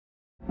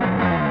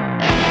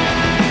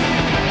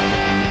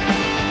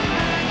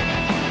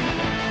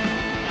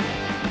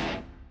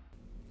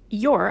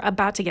you're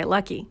about to get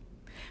lucky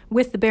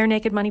with the Bare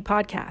Naked Money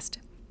Podcast,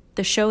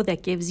 the show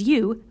that gives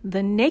you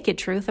the naked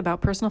truth about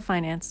personal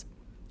finance,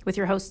 with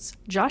your hosts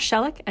Josh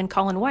Shellick and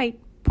Colin White,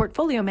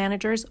 portfolio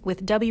managers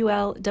with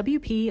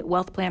WLWP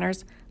Wealth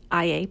Planners,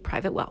 IA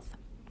Private Wealth.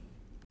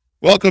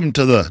 Welcome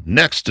to the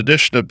next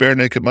edition of Bare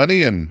Naked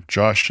Money, and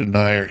Josh and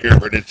I are here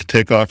ready to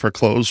take off our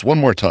clothes one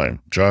more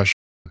time. Josh,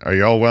 are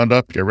you all wound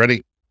up? You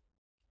ready?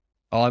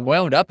 Oh, I'm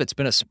wound up. It's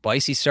been a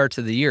spicy start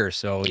to the year,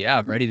 so yeah,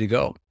 I'm ready to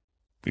go.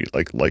 We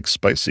like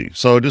spicy.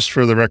 So just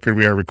for the record,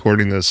 we are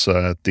recording this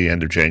at the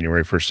end of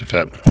January, 1st of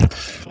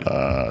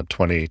February,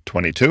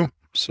 2022.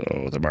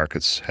 So the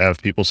markets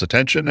have people's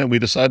attention, and we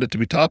decided to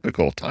be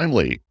topical,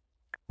 timely,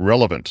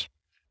 relevant,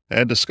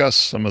 and discuss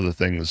some of the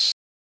things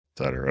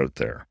that are out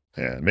there,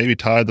 and maybe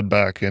tie them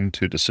back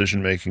into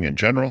decision-making in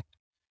general.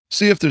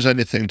 See if there's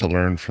anything to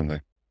learn from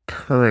the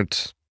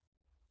current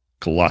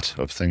glut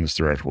of things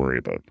there are to worry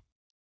about.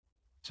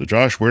 So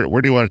Josh, where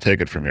do you want to take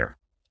it from here?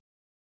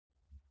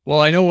 Well,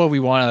 I know what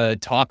we want to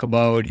talk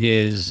about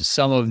is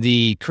some of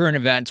the current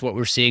events, what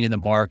we're seeing in the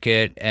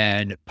market,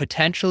 and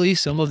potentially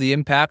some of the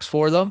impacts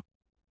for them,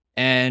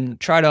 and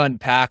try to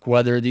unpack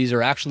whether these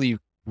are actually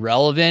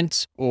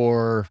relevant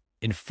or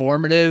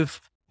informative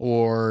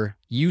or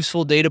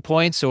useful data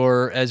points,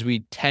 or as we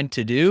tend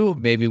to do,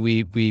 maybe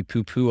we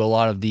poo-poo a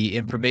lot of the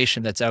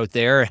information that's out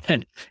there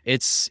and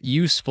its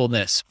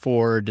usefulness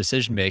for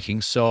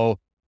decision-making. So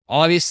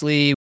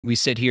obviously we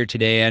sit here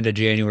today, end of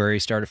January,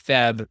 start of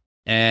Feb,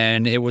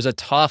 and it was a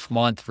tough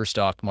month for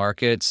stock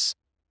markets.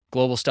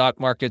 Global stock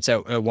markets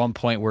at one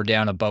point were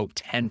down about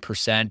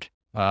 10%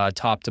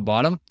 top to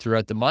bottom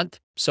throughout the month.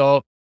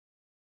 So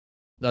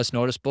that's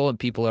noticeable, and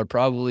people are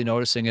probably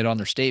noticing it on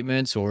their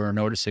statements or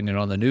noticing it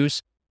on the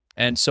news.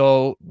 And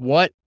so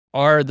what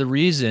are the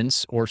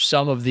reasons, or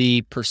some of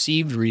the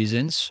perceived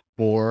reasons,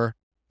 for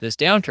this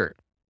downturn?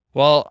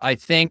 Well, I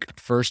think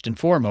first and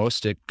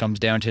foremost, it comes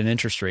down to an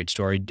interest rate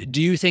story.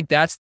 Do you think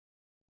that's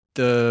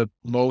the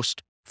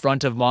most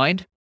front of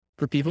mind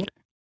for people?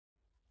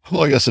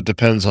 Well, I guess it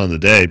depends on the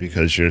day,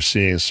 because you're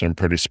seeing some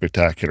pretty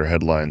spectacular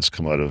headlines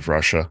come out of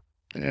Russia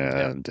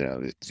and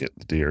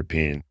the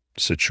European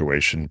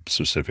situation,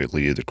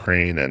 specifically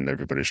Ukraine, and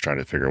everybody's trying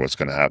to figure out what's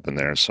going to happen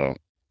there. So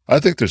I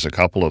think there's a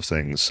couple of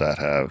things that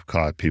have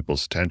caught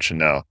people's attention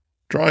now.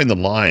 Drawing the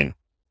line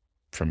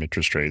from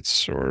interest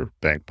rates or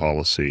bank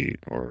policy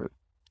or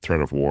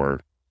threat of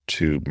war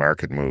to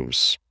market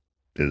moves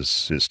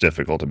is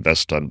difficult, and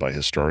best done by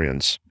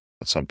historians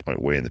at some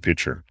point way in the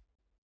future.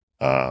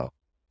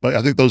 But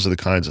I think those are the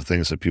kinds of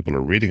things that people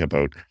are reading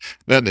about.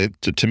 Then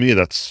to me,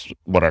 that's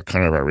what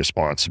our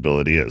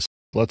responsibility is.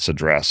 Let's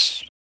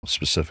address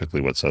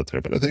specifically what's out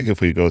there. But I think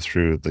if we go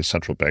through the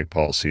central bank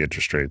policy,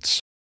 interest rates,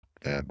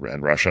 and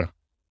Russia,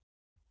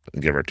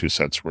 and give our 2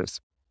 cents worth,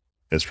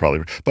 it's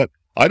probably, but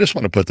I just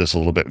want to put this a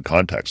little bit in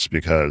context,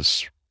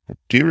 because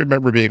do you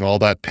remember being all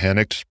that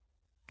panicked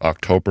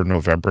October,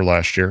 November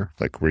last year?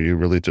 Like, were you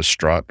really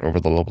distraught over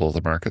the level of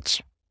the markets?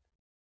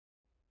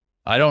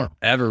 I don't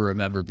ever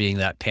remember being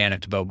that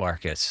panicked about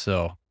markets.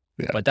 So,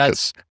 Yeah, but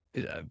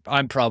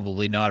I'm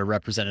probably not a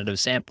representative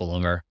sample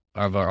of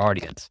our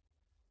audience.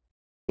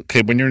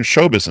 okay, when you're in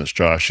show business,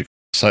 Josh, you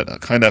kind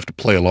of have to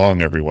play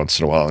along every once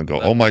in a while and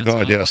go, "Oh my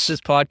God, yes." What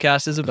this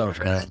podcast is about,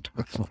 right?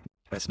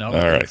 That's not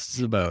what this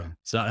is about.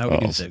 It's not how we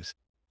do things.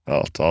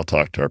 I'll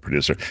talk to our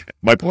producer.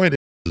 My point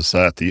is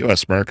that the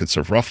U.S. markets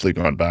have roughly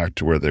gone back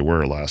to where they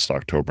were last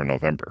October,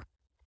 November.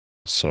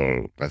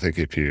 So I think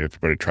if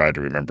everybody tried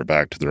to remember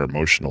back to their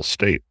emotional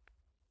state,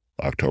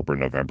 October,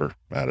 November,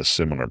 at a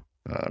similar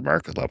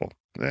market level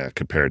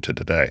compared to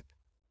today,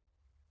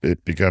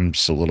 it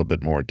becomes a little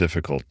bit more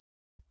difficult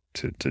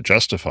to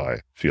justify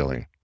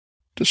feeling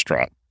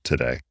distraught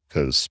today,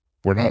 because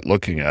we're not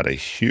looking at a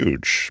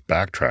huge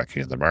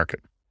backtracking in the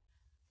market.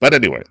 But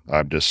anyway,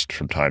 I'm just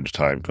from time to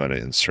time going to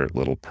insert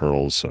little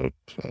pearls of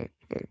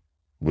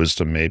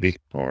wisdom, maybe,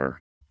 or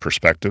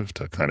perspective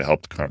to kind of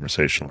help the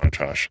conversation along,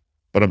 Josh.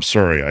 But I'm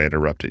sorry I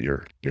interrupted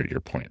your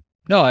point.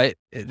 No,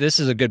 this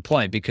is a good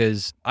point,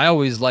 because I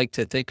always like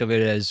to think of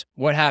it as,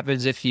 what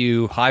happens if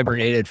you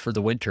hibernated for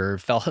the winter,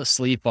 fell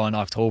asleep on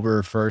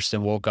October 1st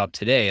and woke up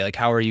today? Like,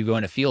 how are you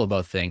going to feel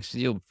about things?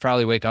 You'll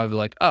probably wake up and be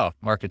like, oh,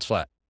 market's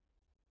flat.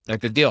 Not a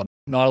good deal.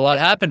 Not a lot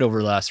happened over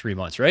the last 3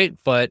 months, right?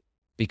 But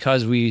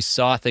because we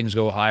saw things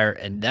go higher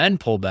and then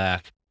pull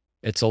back,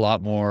 it's a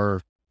lot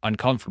more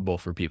uncomfortable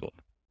for people.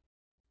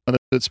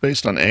 It's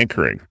based on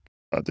anchoring.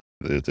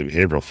 The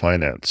behavioral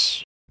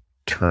finance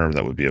term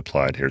that would be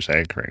applied here is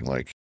anchoring.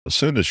 Like, as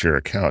soon as your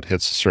account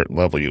hits a certain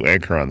level, you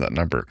anchor on that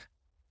number,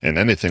 and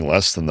anything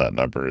less than that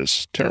number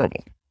is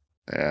terrible.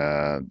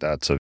 And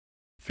that's a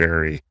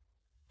very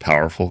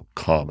powerful,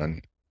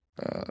 common,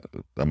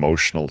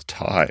 emotional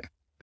tie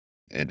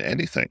in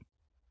anything.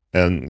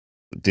 And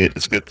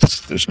there's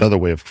another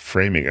way of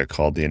framing it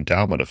called the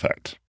endowment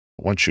effect.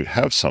 Once you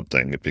have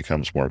something, it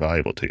becomes more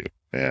valuable to you,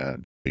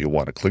 and you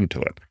want to cling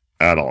to it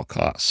at all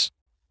costs.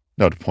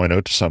 Now, to point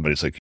out to somebody,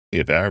 it's like,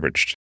 you've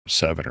averaged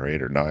 7 or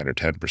 8 or 9 or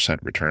 10%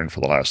 return for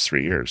the last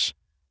 3 years.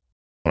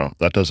 Well,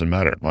 that doesn't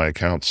matter. My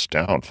account's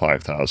down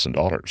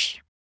 $5,000.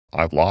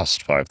 I've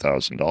lost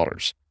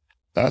 $5,000.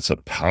 That's a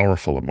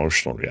powerful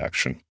emotional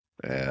reaction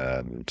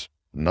and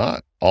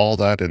not all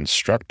that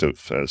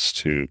instructive as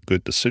to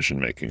good decision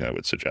making, I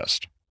would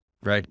suggest.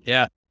 Right.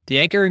 Yeah. The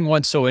anchoring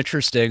one's so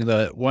interesting.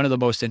 One of the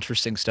most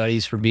interesting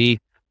studies for me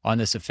on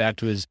this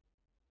effect was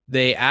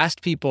they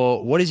asked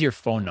people, what is your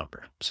phone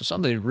number? So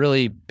something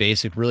really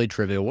basic, really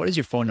trivial. What is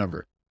your phone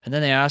number? And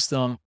then they asked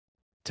them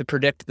to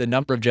predict the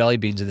number of jelly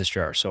beans in this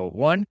jar. So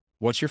 1,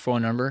 what's your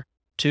phone number?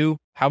 2,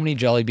 how many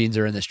jelly beans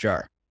are in this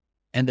jar?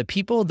 And the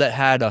people that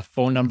had a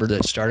phone number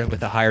that started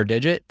with a higher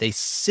digit, they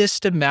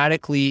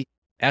systematically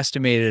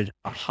estimated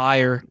a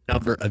higher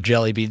number of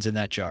jelly beans in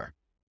that jar.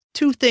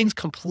 Two things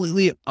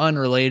completely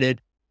unrelated,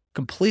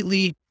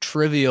 completely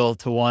trivial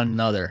to one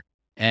another.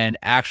 And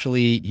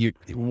actually,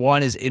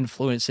 one is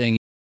influencing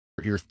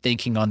your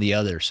thinking on the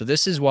other. So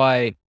this is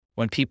why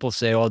when people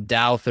say, "Oh,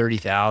 Dow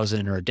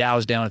 30,000 or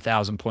Dow's down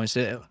 1,000 points,"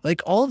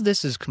 like all of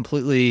this is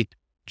completely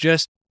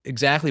just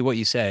exactly what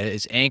you said.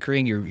 It's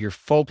anchoring. You're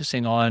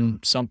focusing on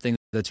something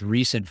that's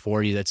recent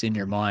for you, that's in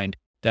your mind,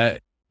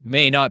 that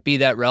may not be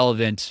that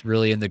relevant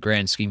really in the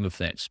grand scheme of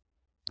things.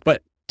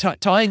 But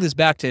tying this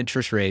back to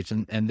interest rates,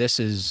 and this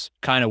is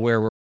kind of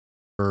where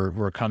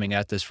we're coming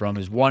at this from,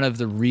 is one of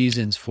the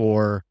reasons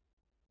for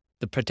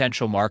the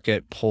potential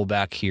market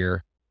pullback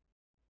here.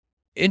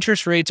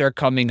 Interest rates are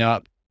coming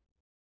up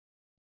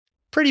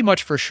pretty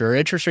much for sure.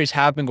 Interest rates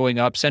have been going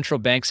up. Central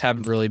banks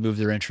haven't really moved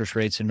their interest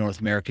rates in North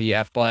America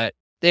yet, but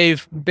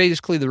they've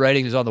basically, the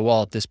writing is on the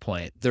wall at this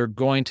point. They're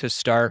going to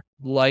start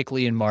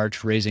likely in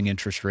March raising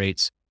interest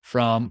rates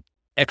from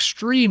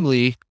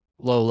extremely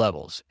low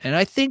levels. And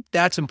I think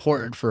that's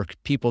important for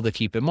people to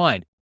keep in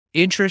mind.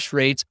 Interest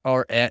rates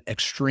are at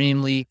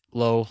extremely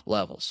low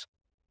levels.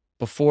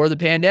 Before the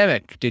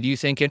pandemic, did you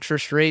think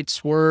interest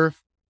rates were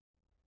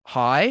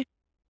high?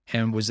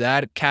 And was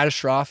that a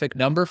catastrophic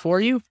number for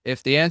you?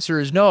 If the answer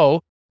is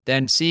no,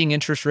 then seeing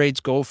interest rates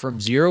go from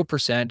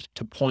 0%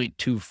 to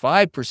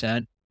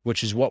 0.25%,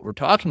 which is what we're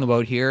talking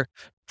about here,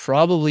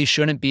 probably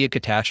shouldn't be a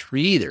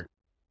catastrophe either.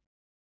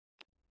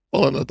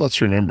 Well, and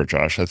let's remember,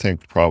 Josh, I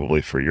think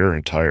probably for your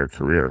entire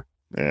career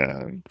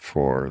and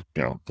for,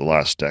 the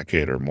last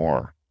decade or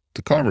more,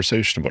 the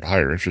conversation about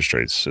higher interest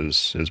rates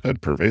has been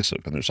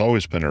pervasive, and there's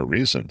always been a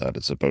reason that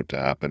it's about to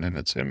happen and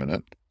it's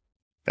imminent.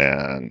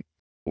 And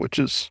which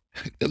is,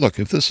 look,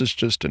 if this is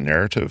just a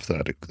narrative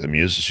that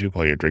amuses you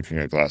while you're drinking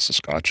a glass of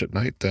scotch at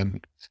night,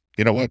 then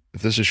you know what?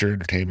 If this is your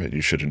entertainment,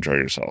 you should enjoy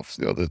yourself.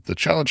 The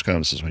challenge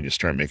comes is when you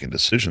start making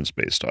decisions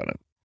based on it,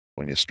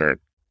 when you start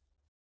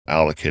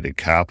allocating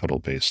capital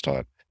based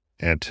on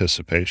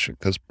anticipation.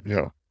 Because,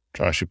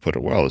 Josh, you put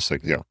it well. It's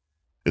like,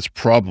 it's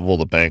probable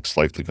the bank's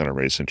likely going to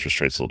raise interest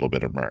rates a little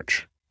bit in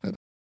March. So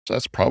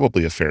that's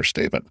probably a fair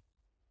statement.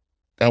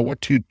 Now,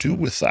 what do you do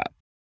with that?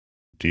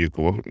 Do you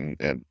go out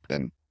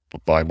and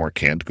buy more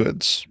canned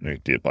goods?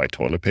 Do you buy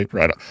toilet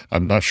paper?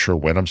 I'm not sure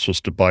when I'm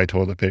supposed to buy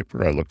toilet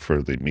paper. I look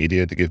for the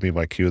media to give me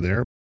my cue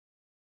there.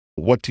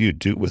 What do you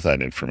do with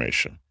that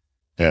information?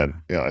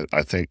 And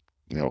I think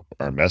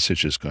our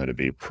message is going to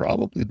be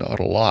probably not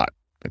a lot.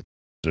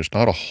 There's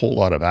not a whole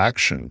lot of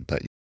action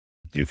that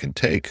you can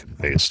take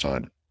based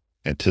on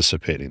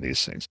anticipating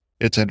these things.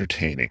 It's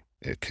entertaining.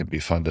 It can be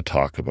fun to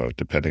talk about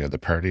depending on the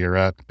party you're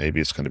at.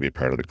 Maybe it's going to be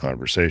part of the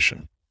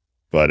conversation.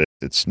 But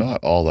it's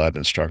not all that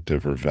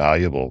instructive or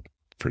valuable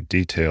for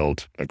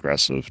detailed,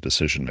 aggressive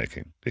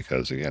decision-making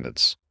because, again,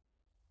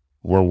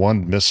 we're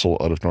one missile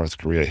out of North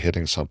Korea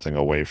hitting something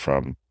away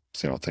from,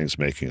 things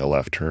making a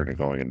left turn and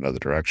going in another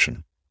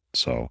direction.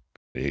 So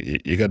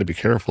you got to be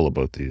careful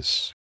about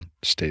these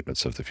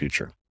statements of the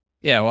future.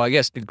 Yeah, well, I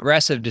guess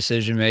aggressive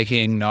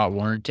decision-making, not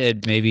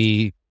warranted,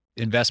 maybe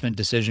investment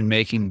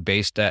decision-making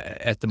based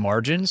at the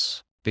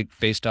margins,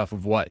 based off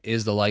of what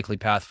is the likely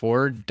path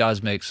forward,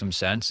 does make some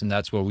sense. And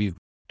that's what we've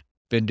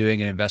been doing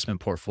in investment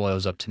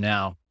portfolios up to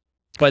now.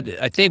 But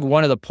I think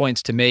one of the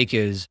points to make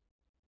is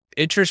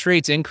interest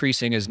rates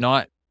increasing is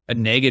not a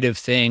negative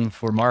thing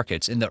for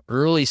markets. In the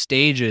early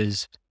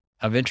stages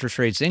of interest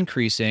rates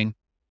increasing,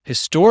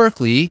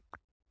 historically,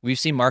 we've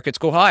seen markets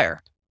go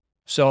higher.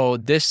 So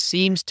this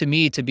seems to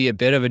me to be a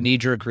bit of a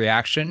knee-jerk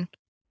reaction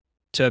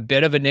to a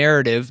bit of a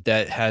narrative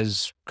that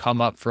has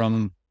come up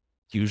from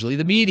usually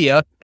the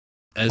media,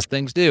 as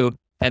things do.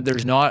 And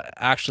there's not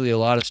actually a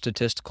lot of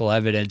statistical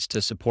evidence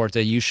to support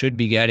that you should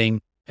be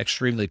getting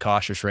extremely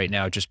cautious right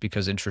now just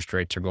because interest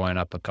rates are going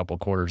up a couple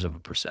quarters of a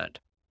percent.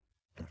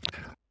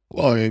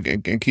 Well,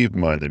 and keep in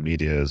mind the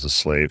media is a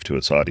slave to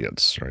its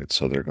audience, right?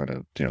 So they're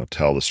going to,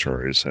 tell the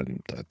stories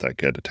and that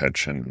get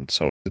attention.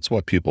 So it's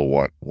what people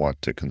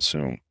want to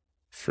consume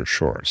for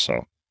sure.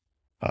 So,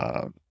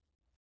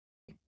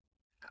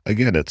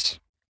 again,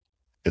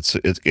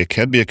 it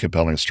can be a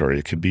compelling story.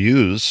 It can be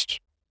used,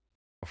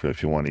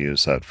 if you want to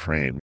use that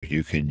frame,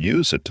 you can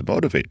use it to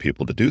motivate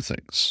people to do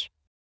things.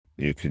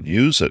 You can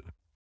use it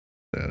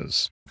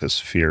because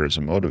fear is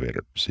a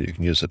motivator. So you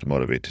can use it to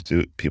motivate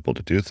people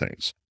to do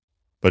things.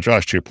 But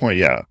Josh, to your point,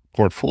 yeah,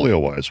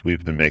 portfolio-wise,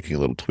 we've been making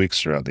little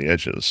tweaks around the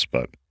edges,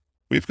 but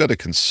we've got a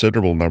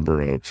considerable number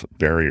of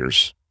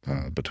barriers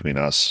between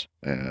us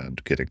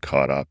and getting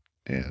caught up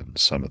in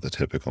some of the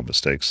typical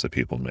mistakes that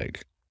people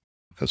make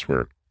because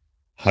we're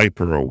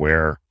hyper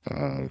aware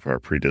of our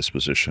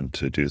predisposition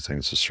to do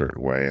things a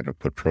certain way and have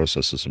put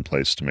processes in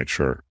place to make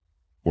sure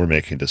we're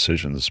making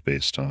decisions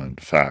based on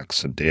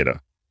facts and data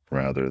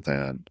rather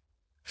than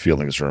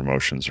feelings or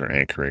emotions or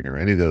anchoring or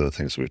any of the other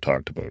things that we've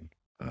talked about.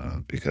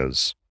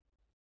 Because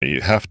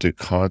you have to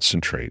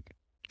concentrate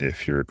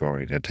if you're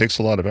going, it takes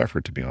a lot of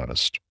effort, to be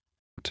honest,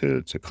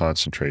 to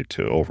concentrate,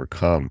 to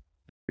overcome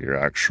your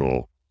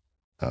actual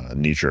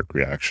knee-jerk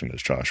reaction,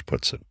 as Josh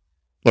puts it.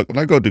 Look, when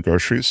I go do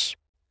groceries,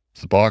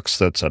 the box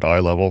that's at eye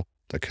level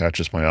that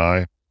catches my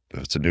eye,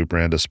 if it's a new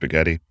brand of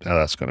spaghetti,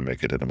 that's going to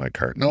make it into my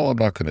cart. No, I'm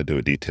not going to do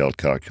a detailed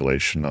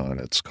calculation on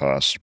its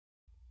cost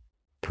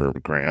per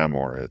gram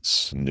or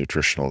its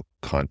nutritional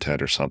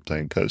content or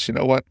something, because you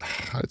know what?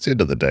 At the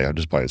end of the day, I'm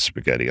just buying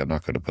spaghetti. I'm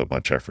not going to put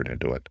much effort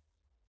into it.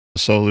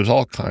 So there's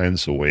all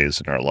kinds of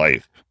ways in our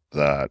life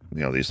that,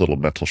 these little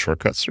mental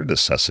shortcuts are a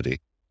necessity.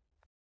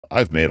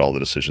 I've made all the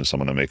decisions I'm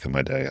going to make in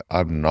my day.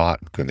 I'm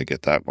not going to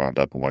get that wound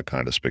up in what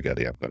kind of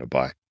spaghetti I'm going to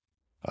buy.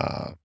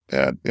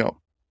 And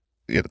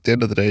at the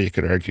end of the day, you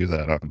could argue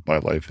that my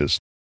life is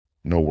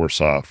no worse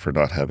off for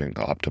not having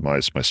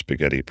optimized my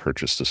spaghetti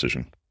purchase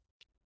decision.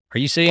 Are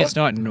you saying it's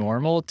not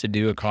normal to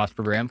do a cost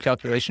per gram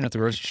calculation at the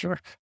grocery store?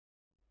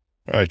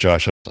 All right,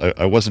 Josh,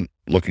 I wasn't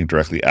looking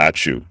directly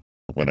at you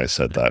when I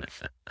said that,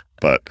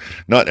 but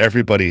not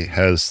everybody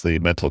has the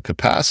mental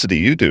capacity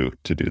you do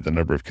to do the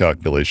number of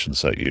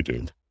calculations that you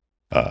do.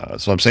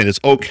 So I'm saying it's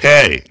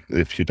okay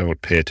if you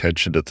don't pay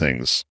attention to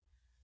things.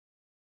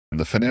 In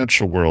the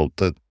financial world,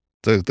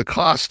 the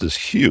cost is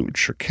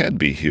huge, or can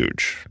be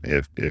huge,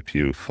 if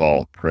you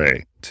fall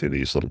prey to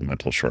these little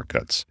mental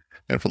shortcuts.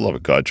 And for the love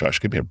of God, Josh,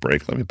 give me a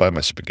break. Let me buy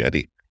my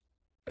spaghetti.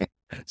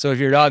 So if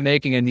you're not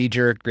making a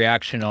knee-jerk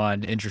reaction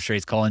on interest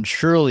rates, Colin,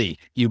 surely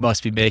you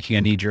must be making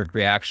a knee-jerk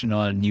reaction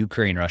on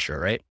Ukraine, Russia,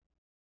 right?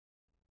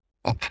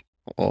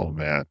 Oh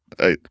man.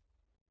 I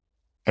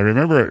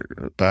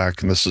remember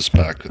back, and this is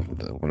back in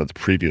one of the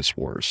previous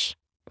wars,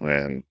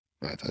 when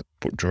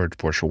George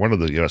Bush, or one of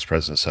the U.S.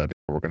 presidents, said,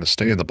 we're going to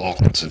stay in the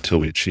Balkans until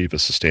we achieve a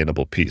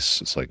sustainable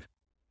peace. It's like,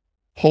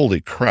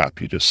 holy crap,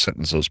 you just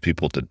sentenced those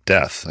people to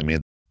death. I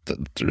mean,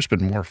 there's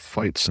been more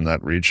fights in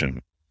that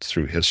region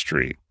through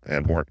history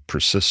and more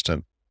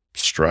persistent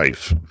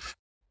strife,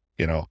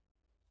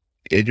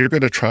 and you're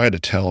going to try to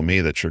tell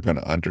me that you're going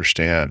to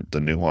understand the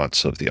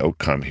nuance of the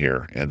outcome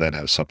here and then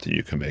have something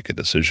you can make a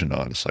decision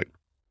on. It's like,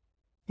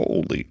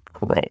 holy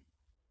crow.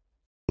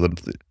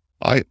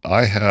 I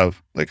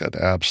have like an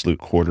absolute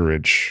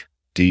quarter-inch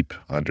deep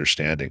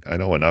understanding. I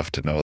know enough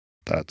to know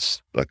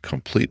that's a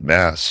complete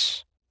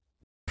mess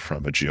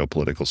from a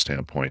geopolitical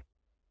standpoint.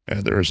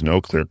 And there is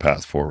no clear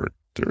path forward.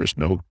 They're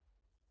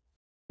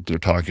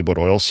talking about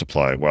oil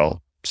supply.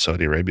 Well,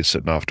 Saudi Arabia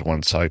sitting off to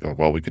one side going,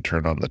 well, we could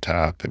turn on the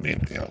tap. I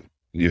mean,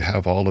 you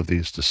have all of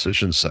these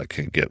decisions that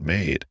can get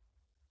made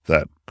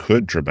that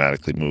could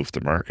dramatically move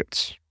the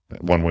markets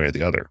one way or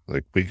the other.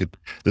 Like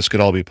this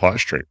could all be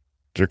posturing.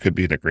 There could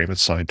be an agreement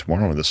signed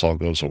tomorrow and this all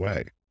goes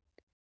away.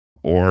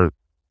 Or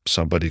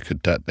somebody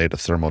could detonate a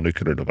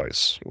thermonuclear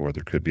device, or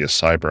there could be a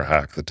cyber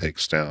hack that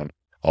takes down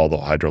all the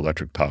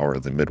hydroelectric power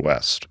in the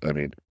Midwest. I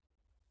mean,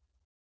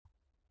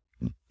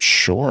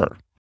 sure.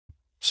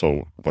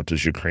 So what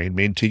does Ukraine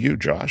mean to you,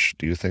 Josh?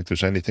 Do you think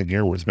there's anything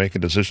here worth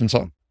making decisions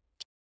on?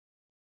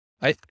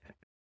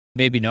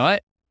 Maybe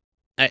not.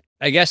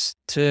 I guess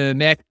to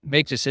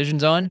make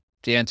decisions on,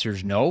 the answer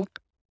is no,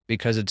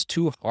 because it's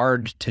too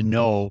hard to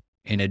know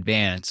in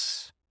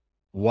advance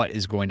what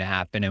is going to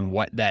happen and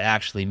what that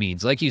actually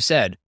means. Like you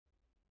said,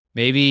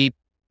 maybe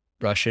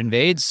Russia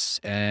invades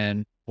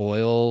and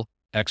oil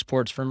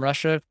exports from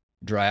Russia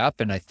dry up.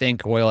 And I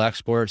think oil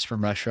exports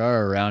from Russia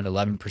are around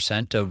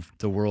 11% of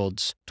the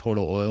world's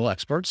total oil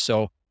exports.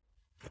 So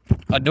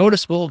a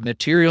noticeable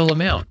material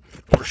amount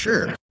for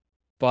sure.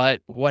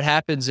 But what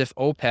happens if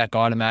OPEC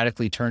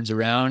automatically turns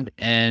around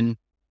and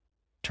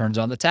turns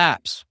on the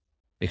taps?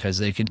 Because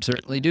they can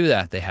certainly do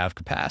that. They have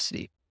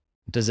capacity.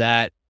 Does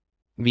that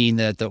mean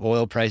that the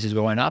oil price is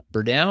going up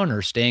or down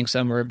or staying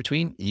somewhere in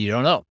between? You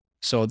don't know.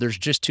 So there's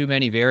just too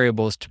many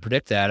variables to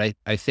predict that.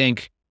 I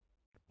think,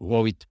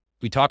 well,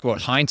 we talk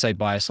about hindsight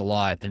bias a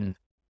lot, and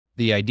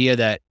the idea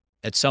that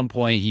at some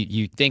point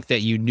you think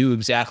that you knew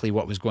exactly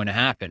what was going to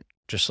happen,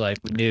 just like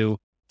we knew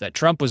that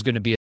Trump was going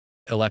to be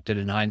elected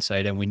in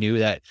hindsight, and we knew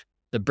that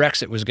the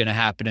Brexit was going to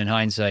happen in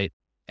hindsight.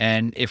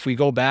 And if we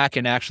go back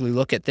and actually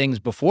look at things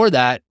before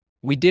that,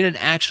 we didn't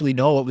actually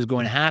know what was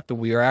going to happen.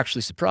 We were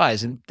actually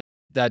surprised. And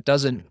that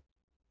doesn't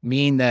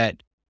mean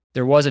that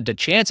there wasn't a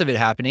chance of it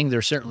happening.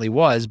 There certainly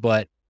was,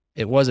 but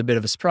it was a bit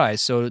of a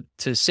surprise. So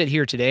to sit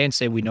here today and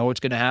say we know what's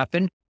going to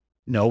happen,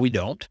 no, we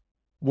don't.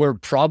 We're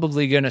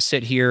probably going to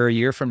sit here a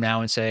year from now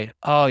and say,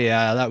 oh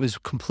yeah, that was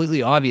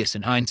completely obvious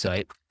in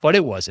hindsight, but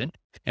it wasn't.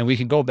 And we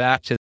can go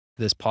back to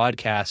this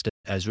podcast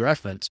as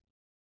reference.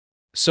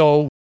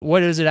 So what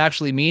does it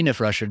actually mean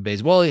if Russia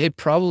invades? Well, it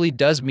probably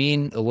does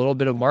mean a little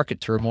bit of market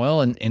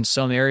turmoil in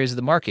some areas of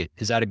the market.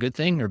 Is that a good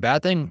thing or a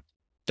bad thing?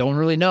 Don't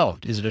really know.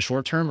 Is it a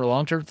short-term or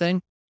long-term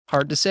thing?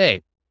 Hard to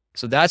say.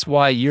 So that's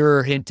why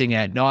you're hinting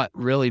at not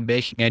really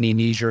making any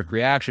knee-jerk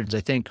reactions. I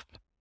think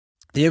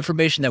the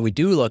information that we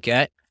do look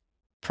at,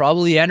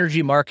 probably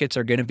energy markets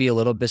are going to be a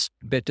little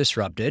bit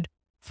disrupted.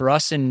 For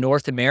us in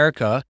North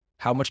America,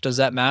 how much does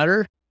that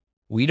matter?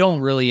 We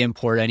don't really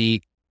import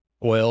any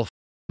oil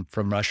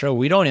from Russia.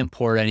 We don't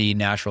import any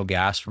natural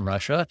gas from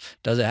Russia.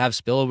 Does it have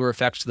spillover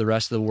effects to the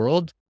rest of the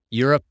world?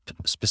 Europe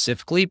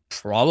specifically,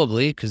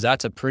 probably, because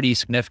that's a pretty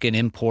significant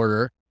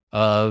importer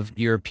of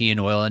European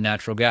oil and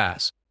natural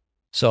gas.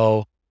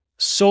 So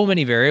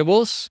many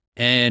variables.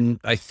 And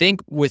I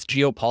think with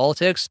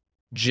geopolitics,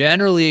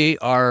 generally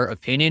our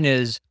opinion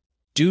is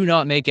do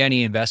not make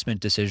any investment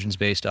decisions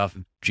based off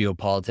of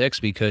geopolitics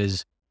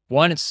because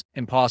one, it's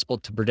impossible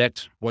to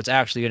predict what's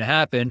actually going to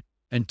happen.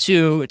 And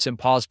two, it's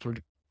impossible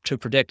to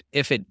predict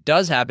if it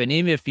does happen,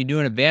 even if you knew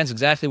in advance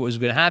exactly what was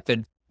going to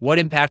happen, what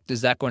impact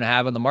is that going to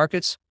have on the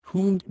markets?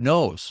 Who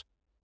knows?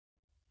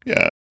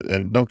 Yeah.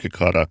 And don't get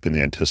caught up in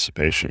the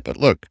anticipation. But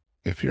look,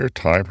 if your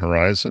time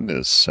horizon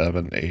is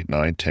 7, 8,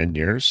 9, 10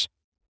 years,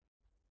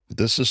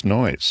 this is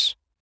noise.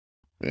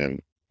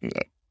 And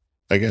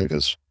again,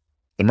 because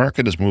the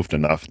market has moved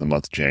enough in the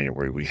month of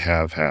January, we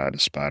have had a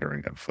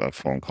spattering of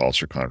phone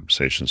calls or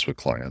conversations with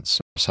clients.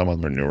 Some of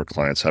them are newer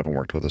clients, haven't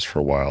worked with us for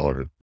a while,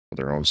 or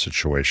their own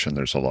situation.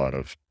 There's a lot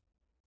of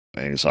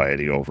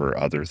anxiety over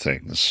other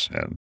things,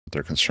 and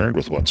they're concerned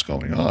with what's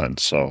going on.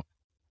 So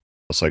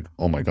it's like,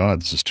 oh my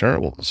God, this is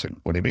terrible. It's like,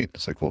 what do you mean?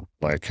 It's like, well,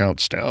 my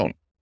account's down.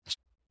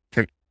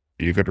 Are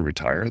you going to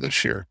retire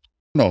this year?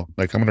 No,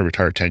 like I'm going to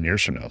retire 10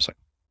 years from now. It's like,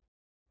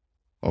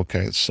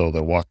 okay, so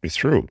they'll walk me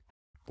through.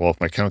 Well, if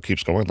my account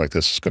keeps going like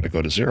this, it's going to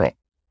go to zero.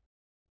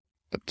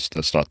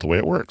 That's not the way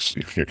it works.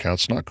 Your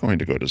account's not going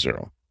to go to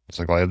zero. It's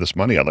like, well, I have this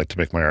money. I'd like to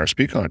make my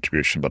RSP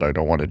contribution, but I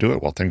don't want to do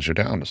it while things are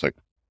down. It's like,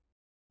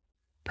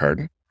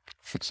 pardon?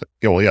 It's like,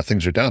 yeah, well, yeah,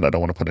 things are down. I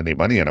don't want to put any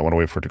money in. I want to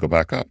wait for it to go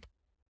back up.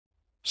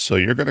 So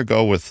you're going to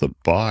go with the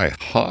buy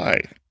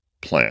high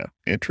plan.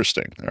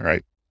 Interesting. All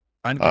right.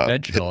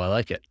 Unconventional. I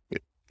like it.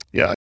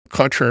 Yeah.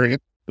 Contrarian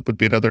would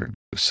be another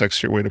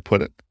sexier way to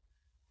put it.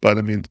 But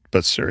I mean,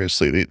 but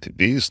seriously,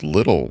 these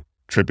little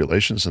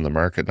tribulations in the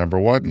market, number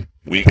one,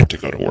 we get to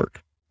go to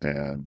work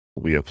and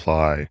we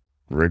apply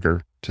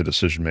rigor to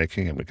decision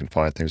making, and we can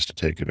find things to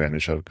take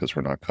advantage of because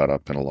we're not caught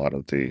up in a lot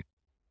of the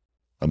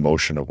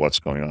emotion of what's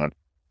going on.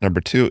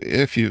 Number two,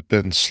 if you've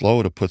been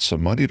slow to put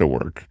some money to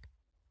work,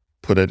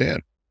 put it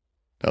in.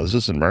 Now, this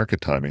isn't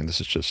market timing.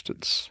 This is just,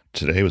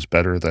 today was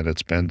better than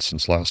it's been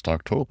since last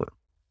October.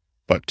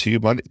 But to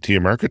you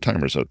market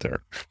timers out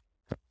there,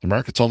 the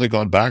market's only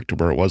gone back to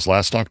where it was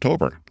last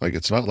October. Like,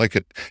 it's not like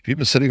if you've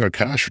been sitting on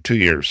cash for 2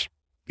 years,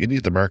 you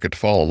need the market to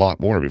fall a lot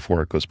more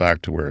before it goes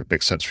back to where it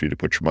makes sense for you to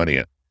put your money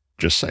in.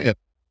 Just say it.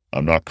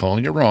 I'm not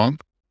calling you wrong.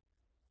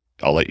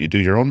 I'll let you do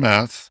your own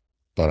math,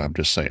 but I'm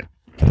just saying.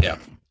 Yeah.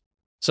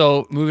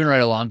 So moving right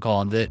along,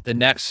 Colin, the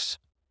next,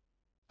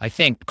 I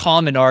think,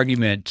 common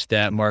argument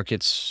that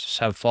markets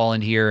have fallen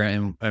here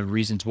and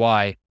reasons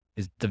why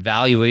is the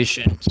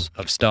valuations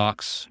of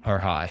stocks are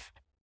high.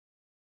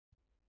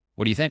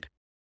 What do you think?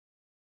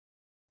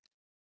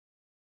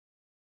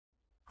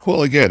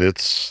 Well, again,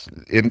 it's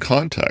in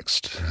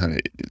context.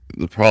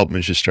 The problem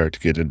is you start to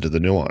get into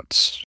the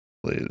nuance.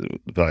 The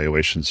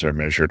valuations are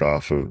measured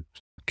off of,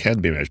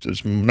 can be measured.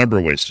 There's a number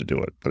of ways to do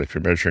it, but if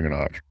you're measuring it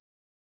off,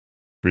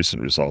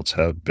 recent results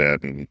have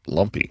been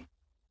lumpy,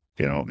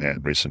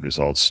 and recent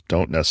results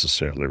don't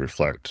necessarily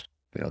reflect,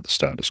 the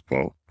status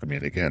quo. I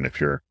mean, again, if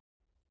your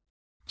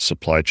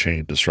supply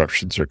chain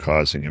disruptions are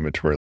causing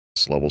inventory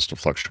levels to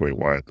fluctuate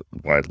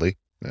widely,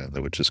 and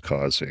which is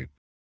causing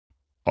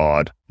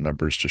odd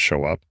numbers to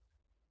show up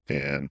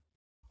in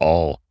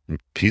all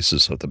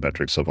pieces of the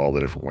metrics of all the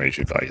different ways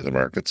you value the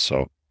market.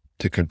 So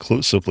to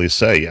conclusively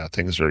say, yeah,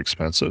 things are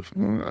expensive,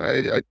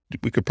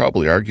 we could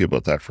probably argue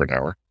about that for an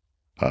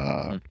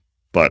hour.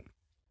 But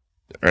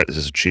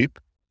is it cheap?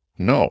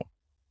 No.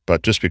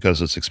 But just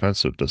because it's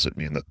expensive, does it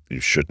mean that you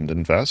shouldn't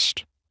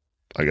invest?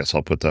 I guess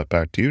I'll put that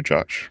back to you,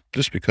 Josh.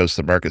 Just because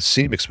the markets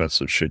seem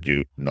expensive, should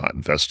you not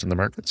invest in the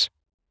markets?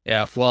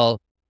 Yeah, well,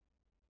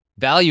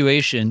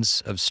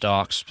 valuations of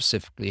stocks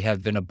specifically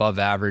have been above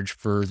average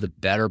for the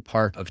better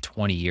part of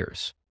 20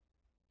 years.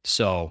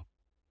 So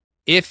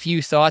if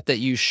you thought that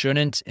you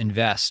shouldn't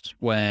invest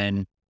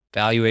when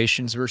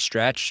valuations were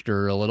stretched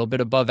or a little bit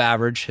above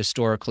average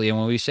historically, and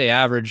when we say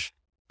average,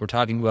 we're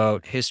talking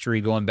about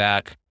history going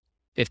back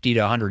 50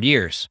 to 100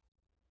 years.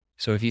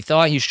 So if you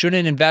thought you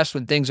shouldn't invest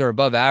when things are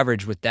above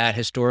average with that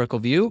historical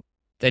view,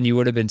 then you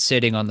would have been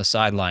sitting on the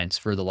sidelines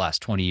for the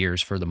last 20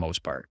 years for the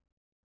most part.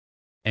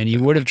 And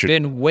you would have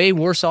been way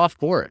worse off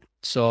for it.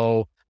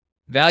 So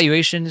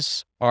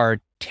valuations are a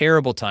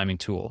terrible timing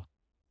tool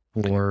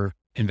for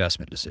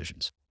investment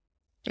decisions.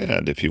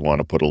 And if you want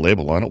to put a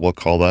label on it, we'll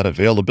call that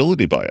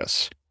availability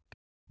bias.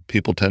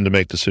 people tend to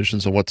make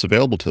decisions on what's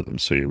available to them.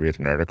 So you read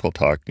an article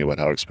talking about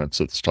how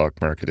expensive the stock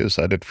market is.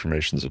 That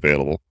information is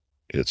available.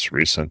 It's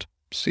recent.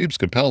 Seems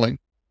compelling.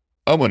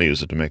 I want to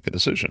use it to make a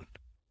decision.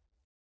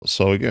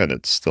 So again,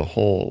 it's the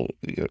whole,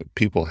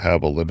 people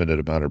have a limited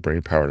amount of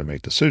brain power to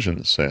make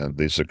decisions, and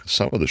these are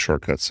some of the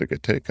shortcuts that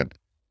get taken.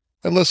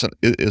 And listen,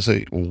 it is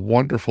a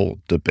wonderful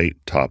debate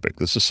topic.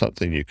 This is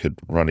something you could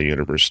run a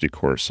university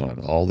course on,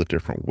 all the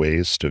different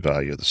ways to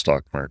value the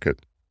stock market,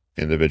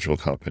 individual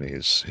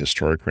companies,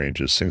 historic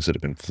ranges, things that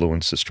have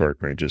influenced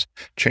historic ranges,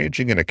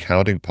 changing an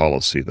accounting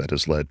policy that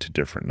has led to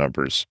different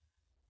numbers.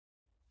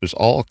 There's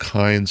all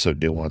kinds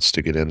of nuance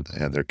to get in,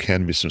 and there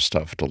can be some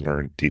stuff to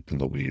learn deep in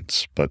the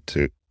weeds. But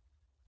to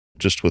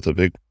just with a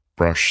big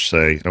brush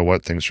say, you know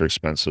what, things are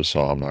expensive,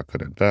 so I'm not going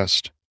to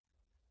invest,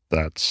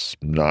 that's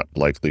not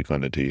likely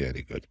going to do you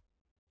any good.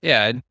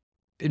 Yeah. And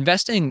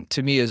investing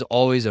to me is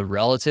always a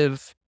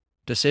relative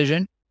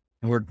decision.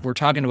 We're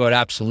talking about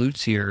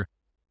absolutes here,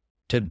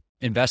 to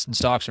invest in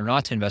stocks or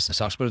not to invest in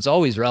stocks, but it's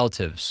always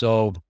relative.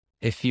 So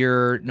if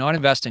you're not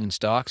investing in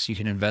stocks, you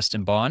can invest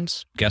in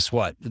bonds. Guess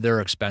what?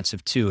 They're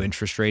expensive too.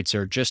 Interest rates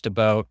are just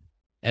about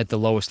at the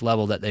lowest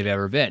level that they've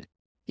ever been.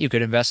 You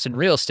could invest in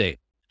real estate.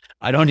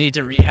 I don't need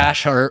to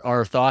rehash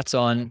our thoughts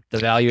on the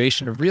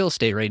valuation of real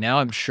estate right now.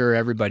 I'm sure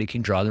everybody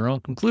can draw their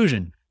own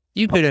conclusion.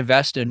 You could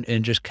invest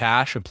in just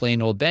cash, a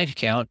plain old bank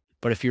account.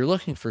 But if you're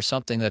looking for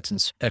something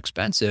that's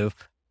expensive,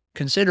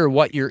 consider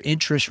what your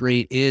interest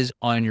rate is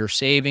on your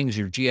savings,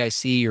 your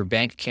GIC, your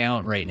bank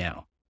account right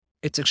now.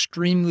 It's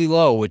extremely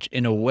low, which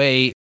in a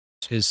way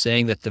is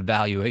saying that the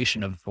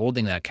valuation of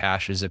holding that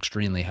cash is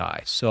extremely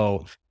high.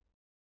 So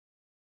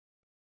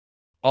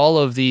all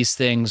of these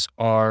things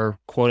are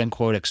quote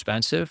unquote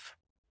expensive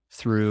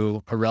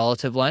through a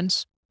relative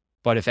lens.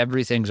 But if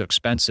everything's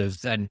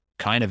expensive, then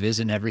kind of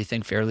isn't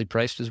everything fairly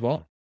priced as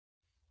well?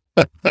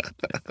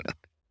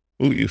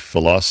 Ooh, you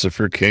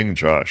philosopher king,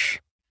 Josh.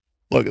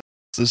 Look,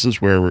 this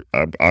is where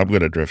I'm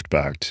going to drift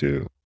back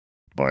to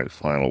my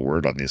final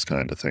word on these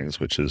kind of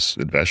things, which is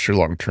invest your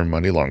long-term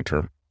money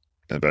long-term,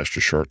 invest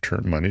your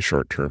short-term money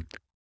short-term,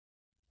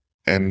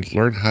 and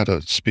learn how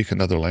to speak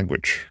another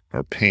language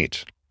or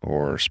paint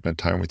or spend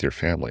time with your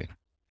family.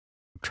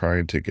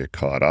 Trying to get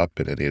caught up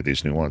in any of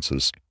these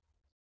nuances.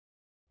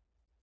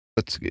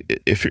 But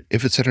if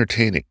it's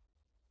entertaining,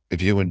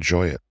 if you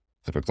enjoy it,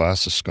 if a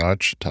glass of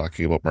scotch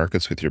talking about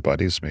markets with your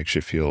buddies makes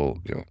you feel,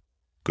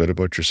 good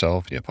about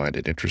yourself, you find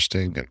it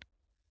interesting and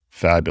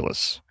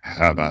fabulous,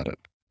 have at it.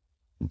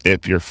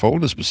 If your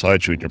phone is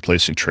beside you and you're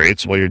placing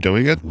trades while you're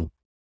doing it,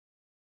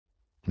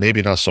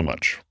 maybe not so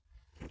much.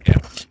 Yeah.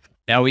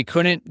 Now, we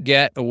couldn't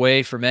get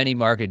away from any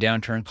market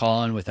downturn,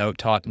 Colin, without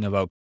talking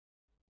about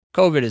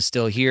COVID is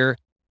still here.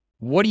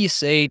 What do you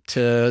say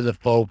to the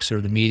folks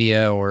or the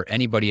media or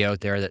anybody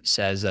out there that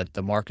says that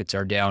the markets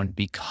are down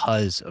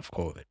because of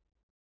COVID?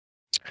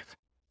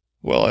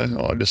 Well,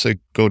 I'll just say,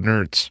 go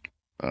nerds.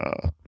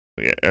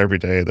 Every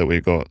day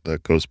that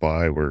goes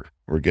by, we're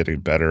getting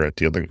better at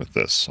dealing with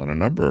this on a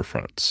number of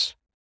fronts.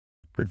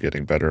 We're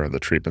getting better on the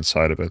treatment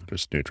side of it.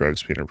 There's new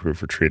drugs being approved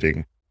for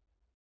treating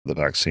the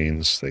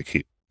vaccines. They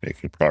keep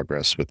making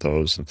progress with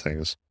those and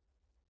things.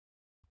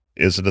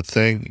 Is it a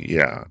thing?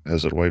 Yeah.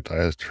 Has it wiped?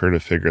 I heard a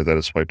figure that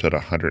it's wiped out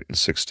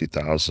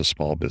 160,000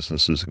 small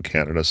businesses in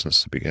Canada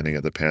since the beginning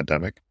of the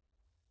pandemic.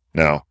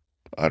 Now,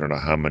 I don't know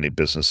how many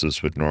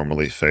businesses would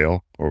normally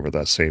fail over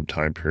that same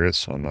time period,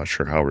 so I'm not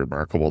sure how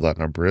remarkable that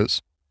number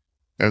is.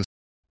 And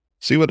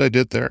see what I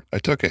did there? I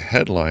took a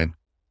headline,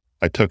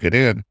 I took it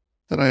in,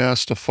 then I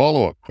asked a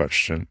follow-up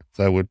question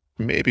that would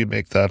maybe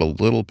make that a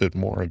little bit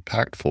more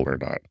impactful or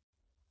not.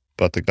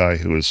 But the guy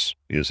who was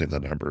using the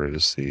number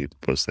was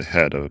the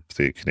head of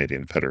the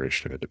Canadian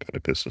Federation of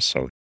Independent Business,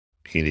 so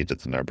he needed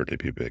the number to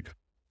be big.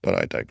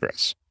 But I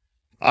digress.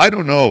 I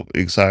don't know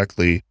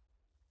exactly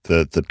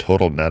the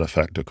total net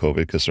effect of COVID,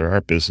 because there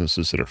are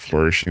businesses that are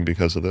flourishing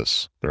because of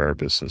this. There are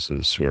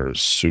businesses who are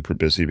super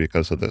busy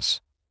because of this.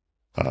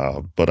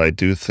 But I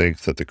do think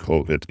that the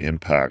COVID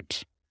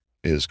impact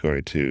is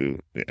going to,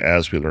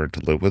 as we learn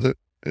to live with it,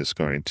 is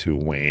going to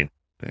wane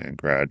and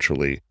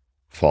gradually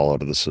fall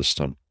out of the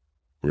system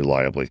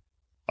reliably.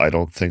 I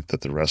don't think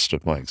that the rest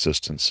of my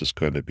existence is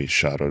going to be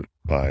shadowed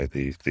by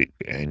the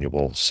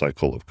annual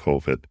cycle of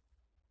COVID.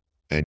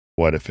 And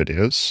what if it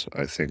is?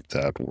 I think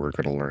that we're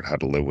going to learn how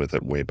to live with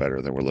it way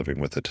better than we're living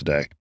with it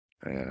today.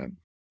 And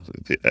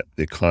the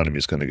economy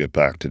is going to get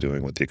back to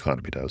doing what the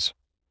economy does.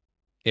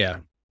 Yeah.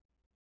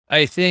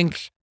 I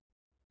think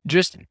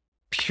just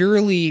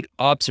purely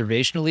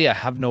observationally, I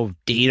have no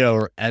data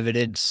or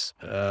evidence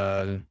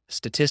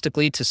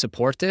statistically to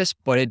support this,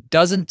 but it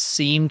doesn't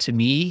seem to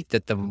me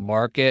that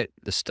the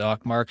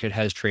stock market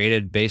has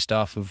traded based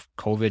off of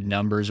COVID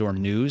numbers or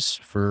news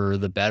for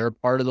the better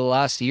part of the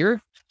last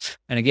year.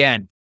 And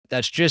again,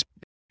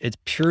 it's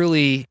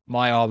purely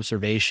my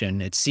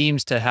observation. It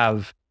seems to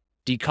have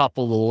decoupled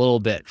a little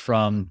bit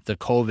from the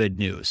COVID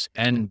news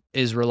and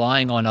is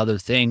relying on other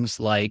things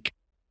like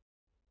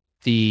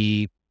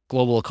the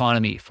global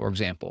economy, for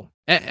example.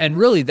 And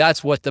really,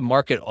 that's what the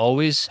market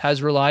always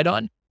has relied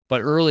on.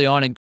 But early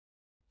on,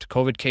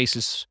 COVID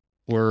cases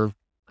were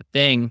a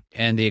thing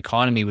and the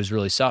economy was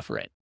really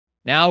suffering.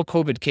 Now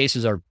COVID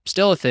cases are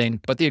still a thing,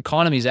 but the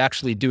economy is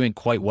actually doing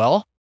quite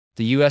well.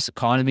 The US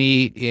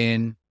economy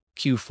in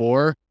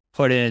Q4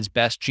 put in its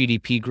best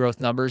GDP growth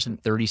numbers in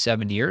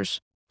 37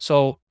 years.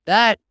 So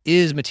that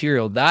is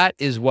material. That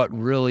is what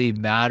really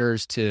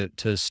matters to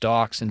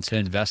stocks and to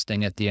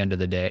investing at the end of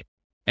the day.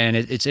 And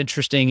it's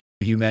interesting.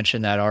 You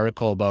mentioned that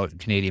article about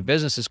Canadian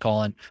businesses,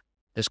 Colin.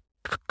 This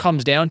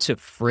comes down to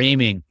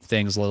framing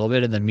things a little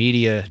bit, and the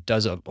media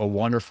does a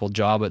wonderful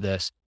job at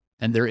this.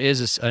 And there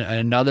is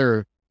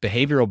another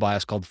behavioral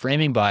bias called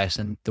framing bias.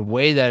 And the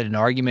way that an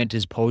argument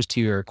is posed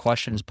to you or a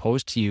question is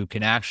posed to you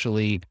can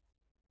actually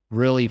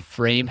really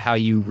frame how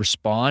you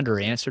respond or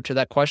answer to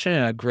that question.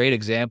 And a great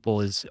example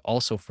is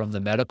also from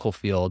the medical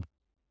field.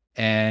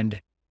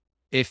 And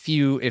if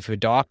a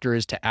doctor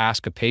is to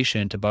ask a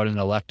patient about an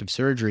elective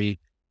surgery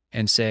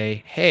and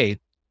say, hey,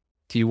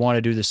 do you want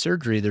to do the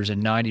surgery? There's a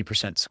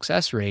 90%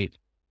 success rate.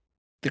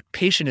 The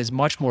patient is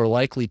much more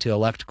likely to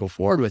elect to go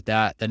forward with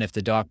that than if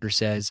the doctor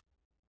says,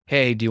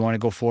 hey, do you want to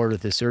go forward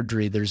with the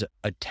surgery? There's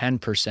a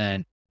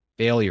 10%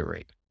 failure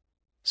rate.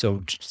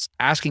 So just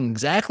asking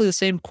exactly the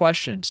same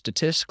question,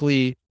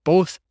 statistically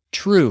both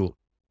true,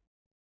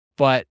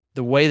 but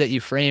the way that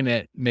you frame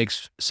it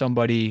makes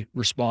somebody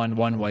respond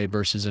one way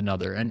versus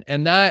another.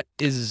 And that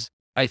is,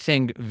 I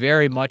think,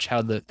 very much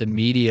how the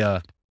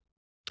media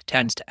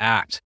tends to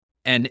act.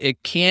 And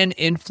it can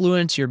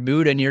influence your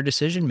mood and your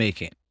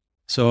decision-making.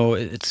 So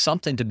it's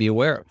something to be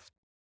aware of.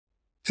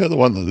 Yeah,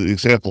 the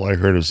example I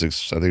heard is, I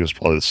think it was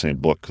probably the same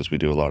book because we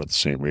do a lot of the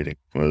same reading,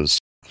 was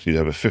you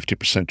have a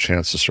 50%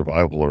 chance of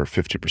survival or a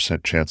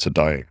 50% chance of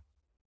dying.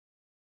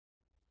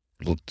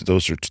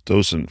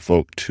 Those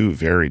invoke two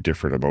very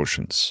different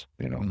emotions,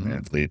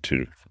 and lead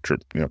to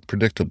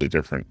predictably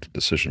different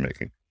decision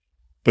making.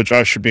 But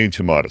Josh, you're being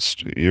too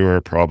modest. You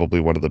are probably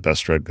one of the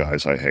best read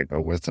guys I hang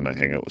out with, and I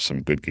hang out with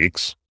some good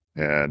geeks.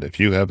 And if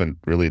you haven't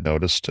really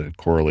noticed a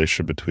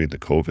correlation between the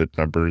COVID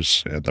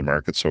numbers and the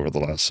markets over the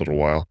last little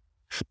while,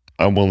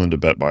 I'm willing to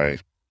bet I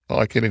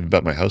can't even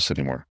bet my house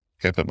anymore.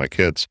 Can't bet my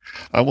kids.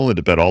 I'm willing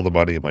to bet all the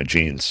money in my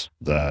jeans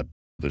that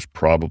there's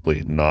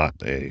probably not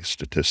a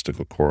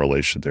statistical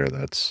correlation there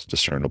that's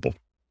discernible.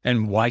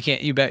 And why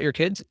can't you bet your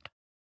kids?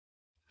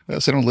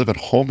 Because they don't live at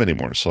home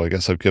anymore, so I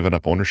guess I've given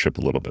up ownership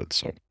a little bit.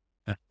 So,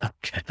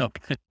 okay.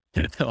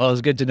 Well,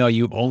 it's good to know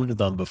you owned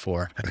them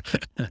before.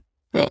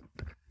 Well,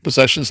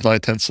 possession's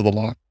 9/10 of the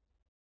law.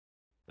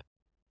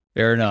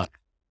 Fair enough.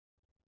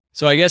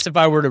 So I guess if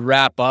I were to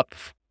wrap up,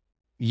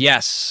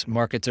 yes,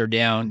 markets are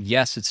down.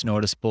 Yes, it's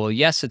noticeable.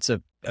 Yes, it's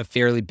a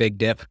fairly big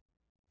dip.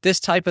 This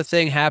type of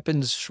thing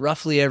happens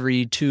roughly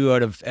every 2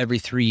 out of every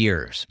 3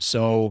 years.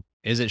 So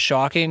is it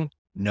shocking?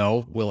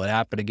 No. Will it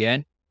happen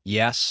again?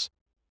 Yes.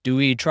 Do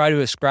we try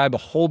to ascribe a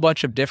whole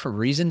bunch of different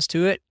reasons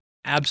to it?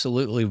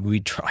 Absolutely.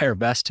 We try our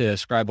best to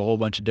ascribe a whole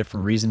bunch of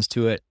different reasons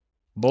to it.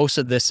 Most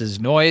of this is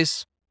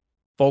noise.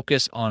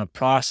 Focus on a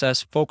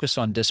process, focus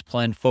on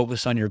discipline,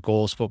 focus on your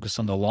goals, focus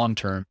on the long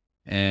term,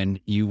 and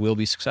you will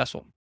be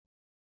successful.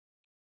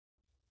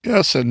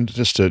 Yes, and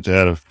just to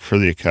add a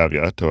further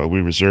caveat,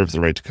 we reserve the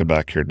right to come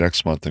back here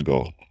next month and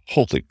go,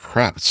 holy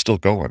crap, it's still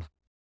going.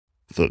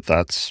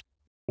 That's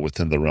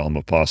within the realm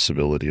of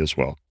possibility as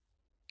well.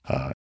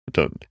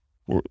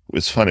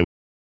 It's funny.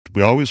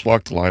 We always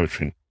walk the line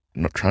between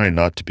trying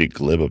not to be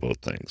glib about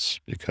things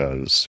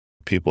because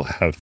people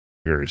have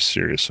very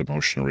serious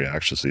emotional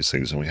reactions to these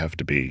things, and we have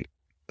to be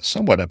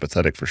somewhat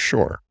empathetic for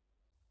sure.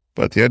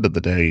 But at the end of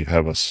the day, you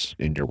have us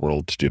in your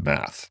world to do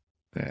math.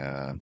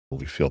 And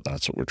we feel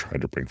that's what we're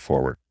trying to bring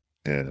forward,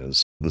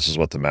 is this is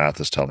what the math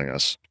is telling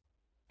us,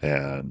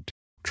 and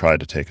try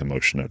to take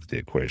emotion out of the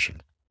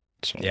equation.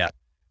 So, yeah.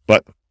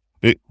 But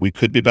we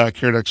could be back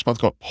here next month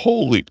going,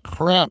 holy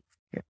crap.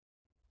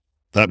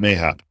 That may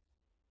happen.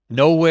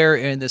 Nowhere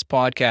in this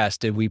podcast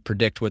did we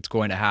predict what's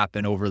going to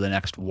happen over the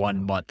next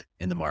 1 month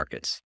in the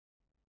markets.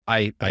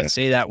 I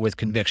say that with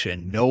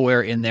conviction.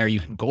 Nowhere in there, you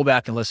can go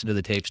back and listen to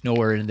the tapes.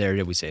 Nowhere in there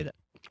did we say that.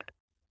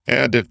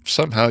 And if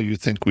somehow you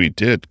think we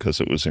did because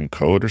it was in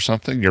code or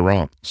something, you're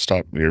wrong.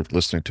 Stop. You're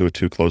listening to it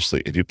too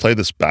closely. If you play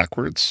this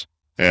backwards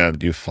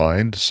and you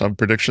find some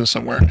prediction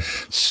somewhere,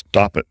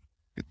 stop it.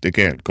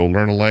 Again, go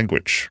learn a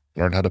language,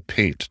 learn how to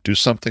paint, do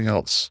something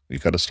else. You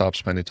got to stop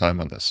spending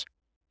time on this.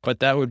 But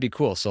that would be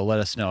cool. So let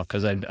us know,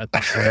 because I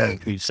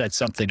think we said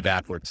something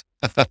backwards.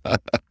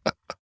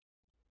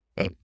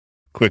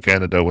 Quick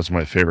anecdote was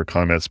my favorite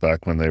comments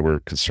back when they were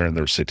concerned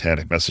there were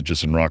satanic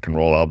messages in rock and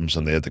roll albums,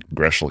 and they had the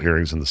congressional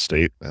hearings in the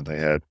state, and they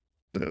had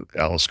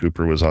Alice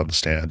Cooper was on the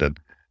stand, and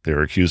they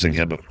were accusing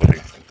him of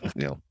putting,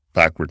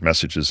 backward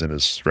messages in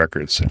his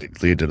records. And he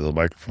leaned into the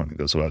microphone and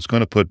goes, "Well, I was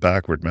going to put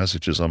backward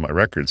messages on my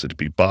records. It'd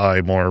be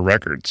buy more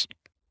records."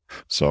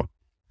 So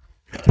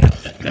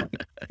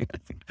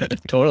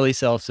totally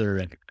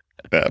self-serving.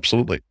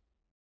 Absolutely.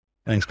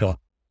 Thanks, Cole.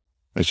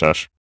 Thanks,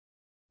 Josh.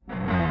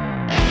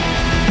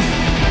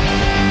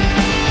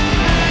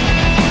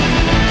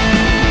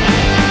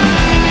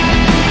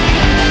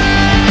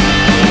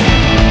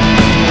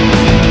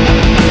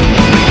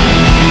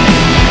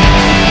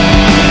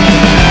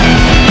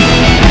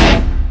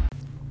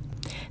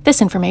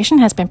 This information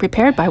has been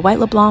prepared by White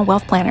LeBlanc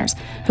Wealth Planners,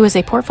 who is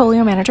a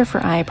portfolio manager for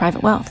IA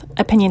Private Wealth.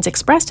 Opinions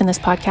expressed in this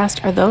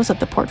podcast are those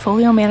of the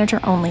portfolio manager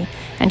only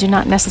and do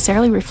not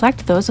necessarily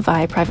reflect those of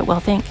IA Private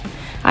Wealth Inc.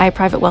 IA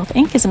Private Wealth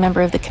Inc. is a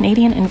member of the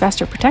Canadian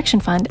Investor Protection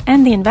Fund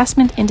and the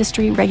Investment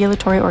Industry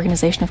Regulatory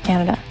Organization of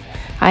Canada.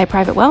 IA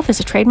Private Wealth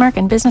is a trademark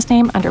and business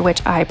name under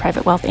which IA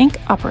Private Wealth Inc.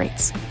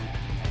 operates.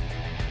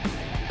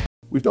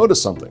 We've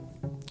noticed something.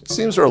 It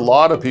seems there are a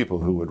lot of people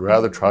who would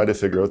rather try to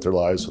figure out their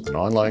lives with an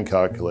online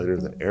calculator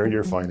than air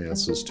your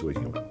finances to a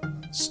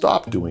human.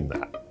 Stop doing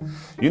that.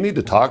 You need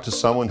to talk to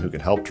someone who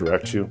can help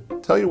direct you,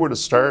 tell you where to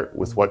start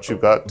with what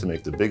you've got to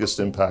make the biggest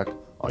impact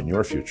on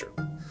your future.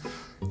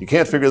 You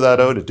can't figure that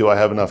out at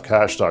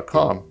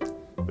doihaveenoughcash.com,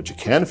 but you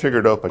can figure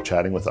it out by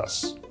chatting with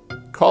us.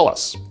 Call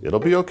us. It'll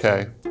be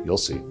okay. You'll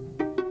see.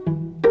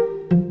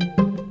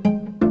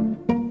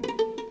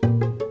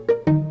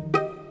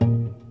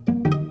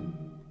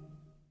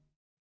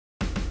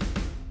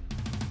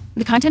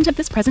 The content of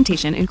this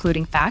presentation,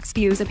 including facts,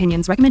 views,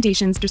 opinions,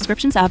 recommendations,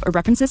 descriptions of, or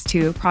references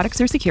to products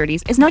or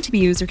securities, is not to be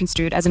used or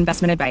construed as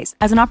investment advice,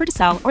 as an offer to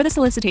sell, or the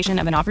solicitation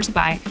of an offer to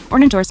buy, or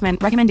an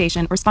endorsement,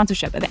 recommendation, or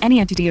sponsorship of any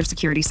entity or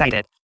security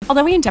cited.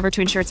 Although we endeavor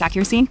to ensure its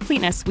accuracy and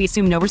completeness, we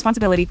assume no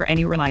responsibility for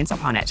any reliance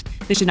upon it.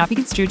 This should not be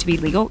construed to be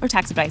legal or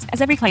tax advice,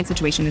 as every client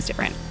situation is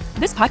different.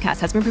 This podcast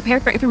has been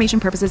prepared for information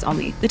purposes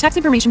only. The tax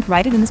information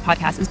provided in this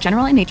podcast is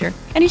general in nature,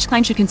 and each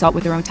client should consult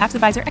with their own tax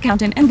advisor,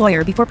 accountant, and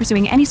lawyer before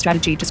pursuing any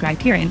strategy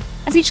described herein,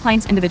 as each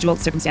client's individual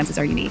circumstances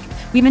are unique.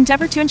 We've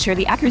endeavored to ensure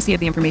the accuracy of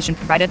the information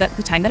provided at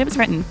the time that it was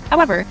written.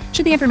 However,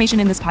 should the information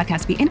in this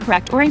podcast be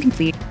incorrect or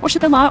incomplete, or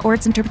should the law or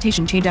its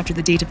interpretation change after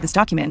the date of this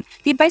document,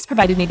 the advice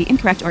provided may be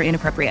incorrect or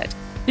inappropriate.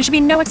 There should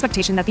be no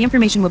expectation that the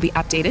information will be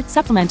updated,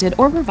 supplemented,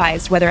 or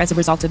revised, whether as a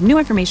result of new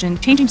information,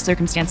 changing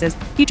circumstances,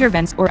 future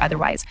events, or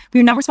otherwise. We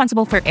are not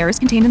responsible for errors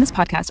contained in this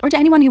podcast or to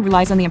anyone who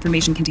relies on the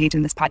information contained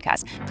in this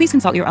podcast. Please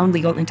consult your own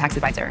legal and tax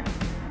advisor.